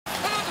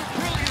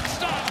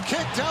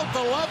Kicked out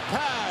the left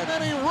pad,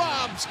 and he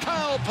robs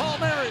Kyle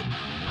Palmieri.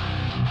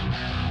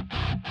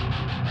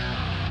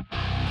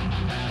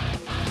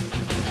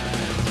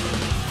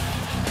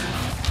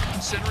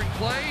 Centering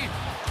play,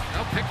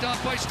 now picked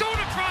off by Stone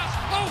across.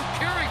 Oh,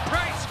 Carey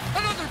Price,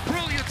 another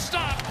brilliant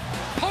stop.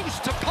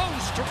 Post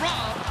to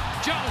rob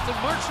Jonathan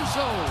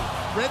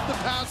Marchessault. Read the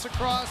pass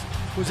across,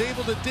 was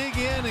able to dig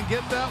in and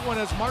get that one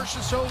as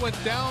Marchessault went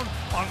down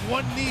on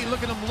one knee.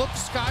 Look at him look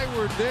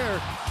skyward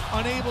there,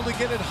 unable to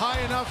get it high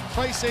enough.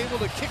 Price able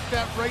to kick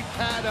that right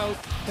pad out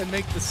and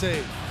make the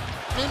save.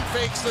 In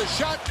fakes the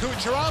shot,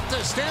 Kucherov to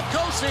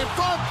Stamkos in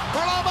front.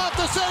 Varlamov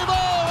to save.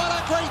 Oh, what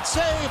a great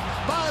save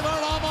by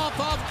Varlamov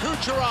off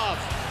Kucherov.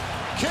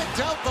 Kicked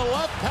out the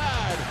left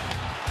pad.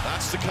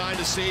 That's the kind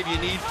of save you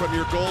need from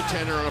your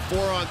goaltender on a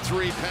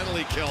 4-on-3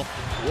 penalty kill.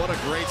 What a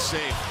great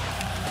save.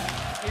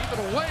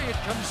 Even away, it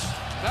comes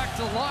back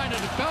to the line,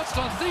 and it bounced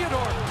on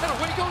Theodore. And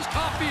away goes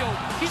Caulfield.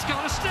 He's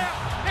got a step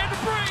and a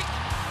break.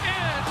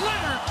 And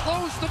Leonard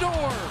closed the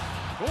door.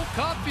 Oh,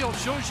 Caulfield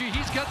shows you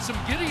he's got some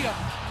giddy up,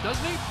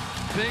 doesn't he?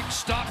 Big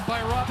stop by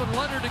Robin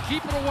Leonard to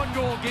keep it a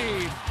one-goal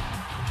game.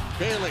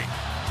 Bailey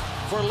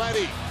for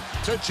Letty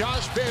to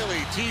Josh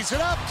Bailey. Tees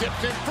it up,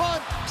 tipped in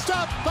front.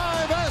 Stopped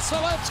by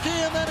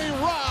Vasilevskiy, and then he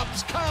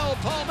robs Kyle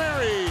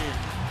Palmieri.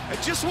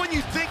 And just when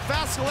you think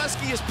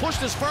Vasilevskiy is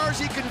pushed as far as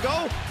he can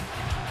go,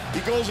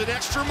 he goes an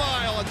extra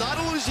mile. And not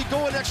only does he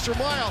go an extra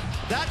mile,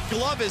 that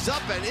glove is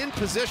up and in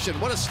position.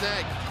 What a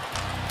snag.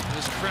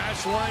 This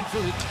crash line for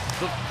the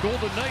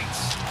Golden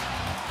Knights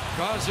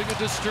causing a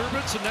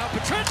disturbance, and now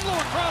Pietrangelo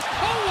across.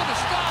 Oh, what a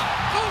stop!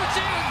 Oh, it's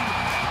in!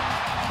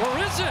 Or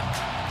is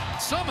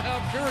it? Somehow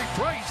Carey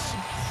Price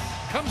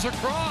comes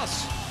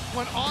across.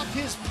 Went off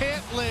his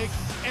pant leg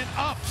and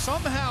up.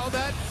 Somehow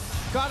that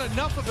got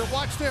enough of it.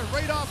 Watch there,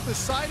 right off the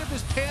side of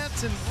his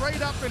pants and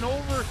right up and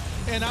over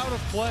and out of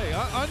play.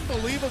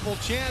 Unbelievable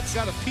chance.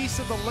 Got a piece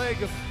of the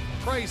leg of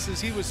Price as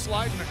he was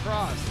sliding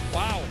across.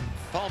 Wow.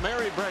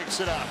 Palmieri breaks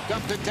it up.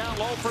 Dumped it down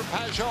low for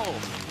Pajot.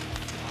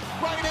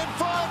 Right in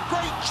front.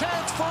 Great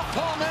chance for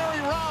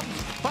Palmieri, robbed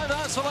by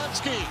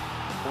Vasilevskiy.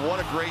 What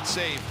a great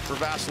save for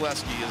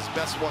Vasilevskiy. His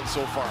best one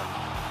so far.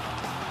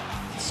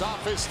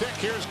 Off his stick.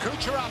 Here's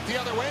Kucherov the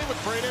other way with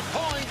Braden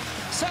Point.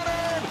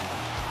 Centered.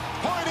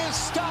 Point is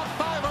stopped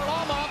by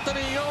Varlamov. Then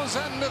he goes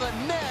into the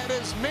net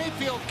as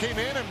Mayfield came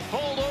in and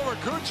pulled over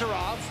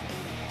Kucherov.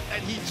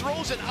 And he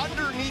throws it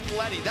underneath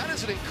Letty. That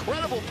is an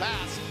incredible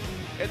pass.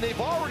 And they've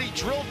already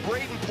drilled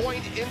Braden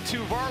Point into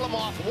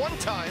Varlamov one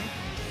time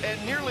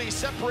and nearly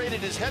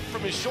separated his head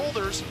from his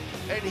shoulders.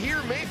 And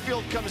here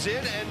Mayfield comes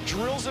in and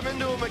drills him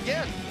into him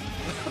again.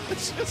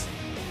 It's just,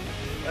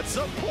 at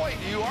some point,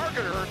 you are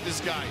going to hurt this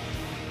guy.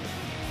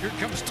 Here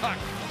comes Tuck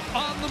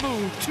on the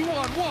move,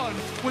 2-on-1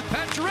 with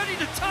Pacioretty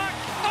to Tuck.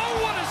 Oh,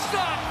 what a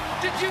stop!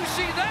 Did you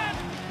see that?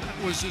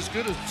 That was as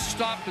good a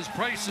stop as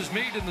Price has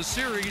made in the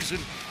series, and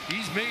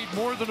he's made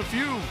more than a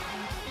few.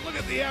 Look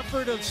at the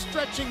effort of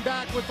stretching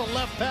back with the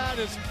left pad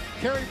as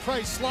Carey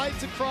Price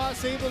slides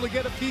across, able to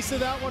get a piece of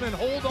that one and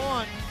hold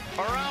on.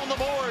 Around the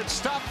board,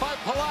 stopped by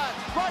Palat.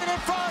 Right in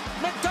front,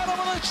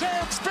 McDonough with a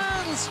chance,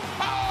 spins.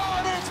 Oh,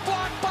 and it's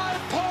blocked by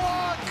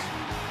Pollock.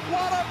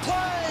 What a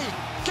play!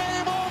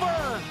 Game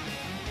over.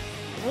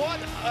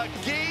 What a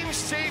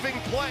game-saving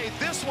play.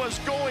 This was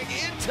going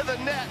into the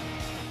net.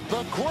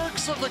 The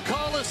quirks of the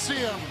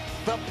Coliseum,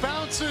 the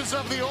bounces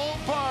of the old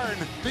barn.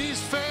 These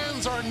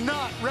fans are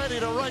not ready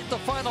to write the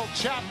final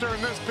chapter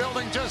in this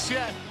building just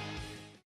yet.